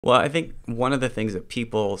Well, I think one of the things that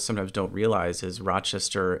people sometimes don't realize is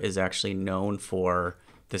Rochester is actually known for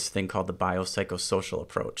this thing called the biopsychosocial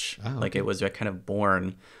approach. Oh, Like it okay. was kind of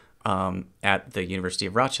born at the University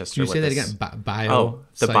of Can Rochester you say with that again? this. Oh,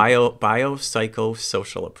 the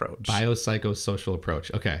biopsychosocial approach. Biopsychosocial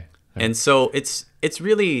approach. Okay. All right. And so it's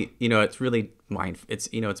really, it's really it's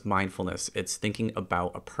it's mindfulness. It's thinking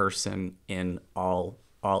about a person in all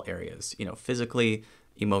areas, physically,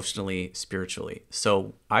 emotionally, spiritually.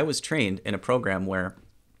 So I was trained in a program where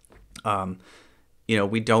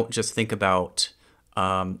we don't just think about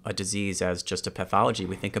a disease as just a pathology.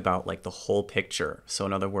 We think about like the whole picture. So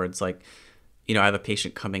in other words, like, I have a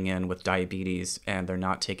patient coming in with diabetes and they're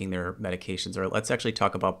not taking their medications, or let's actually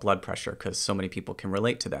talk about blood pressure because so many people can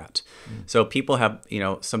relate to that. Mm. So people have,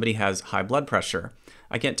 somebody has high blood pressure.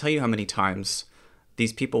 I can't tell you how many times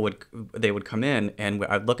these people would come in and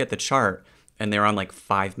I'd look at the chart and they're on like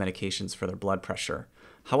 5 medications for their blood pressure.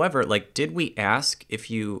 However, like, did we ask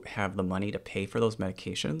if you have the money to pay for those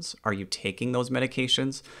medications? Are you taking those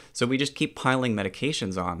medications? So we just keep piling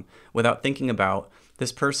medications on without thinking about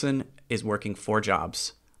this person is working 4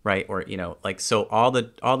 jobs, right? Or, like, so all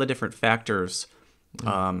the different factors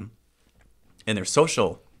in their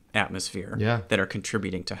social atmosphere Yeah. that are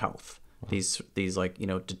contributing to health. These like,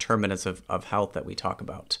 determinants of health that we talk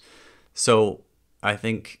about. So I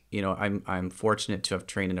think, I'm fortunate to have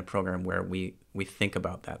trained in a program where we think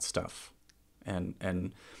about that stuff, and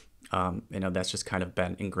that's just kind of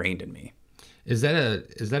been ingrained in me. Is that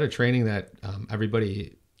a training that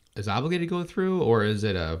everybody is obligated to go through, or is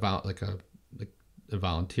it like a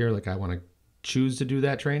volunteer? Like I want to choose to do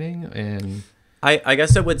that training, and I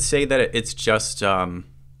guess I would say that it's just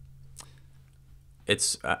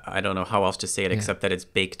it's I don't know how else to say it yeah. except that it's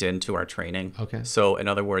baked into our training. Okay. So in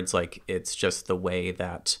other words, like it's just the way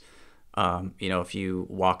that if you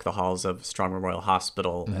walk the halls of Strong Memorial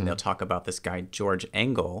Hospital and they'll talk about this guy George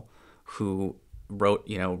Engel, who wrote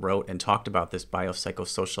and talked about this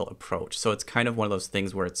biopsychosocial approach. So it's kind of one of those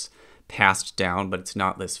things where it's passed down, but it's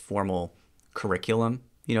not this formal curriculum,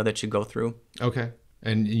 that you go through. Okay.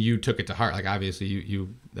 And you took it to heart. Like obviously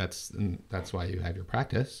you that's why you have your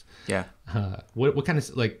practice. Yeah. What kind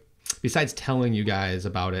of, like, besides telling you guys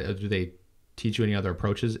about it, do they teach you any other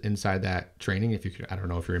approaches inside that training? If you could, I don't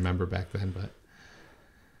know if you remember back then, but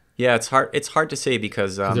Yeah, it's hard to say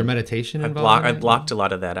because is there meditation I involved in it? blocked a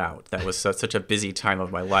lot of that out. That was such a busy time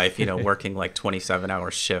of my life, working like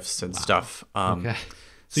 27-hour shifts and stuff. Okay.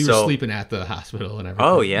 So you were sleeping at the hospital and everything.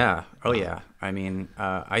 Oh yeah, oh yeah. I mean,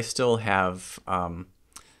 I still have.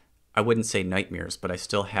 I wouldn't say nightmares, but I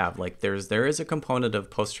still have like there is a component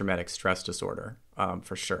of post traumatic stress disorder,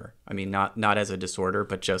 for sure. I mean, not as a disorder,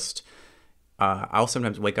 but just I'll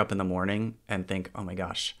sometimes wake up in the morning and think, oh my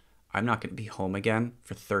gosh, I'm not going to be home again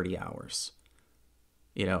for 30 hours.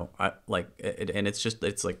 And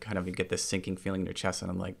it's like kind of you get this sinking feeling in your chest, and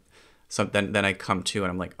I'm like, then I come to and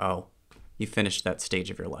I'm like, oh, you finished that stage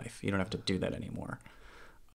of your life. You don't have to do that anymore.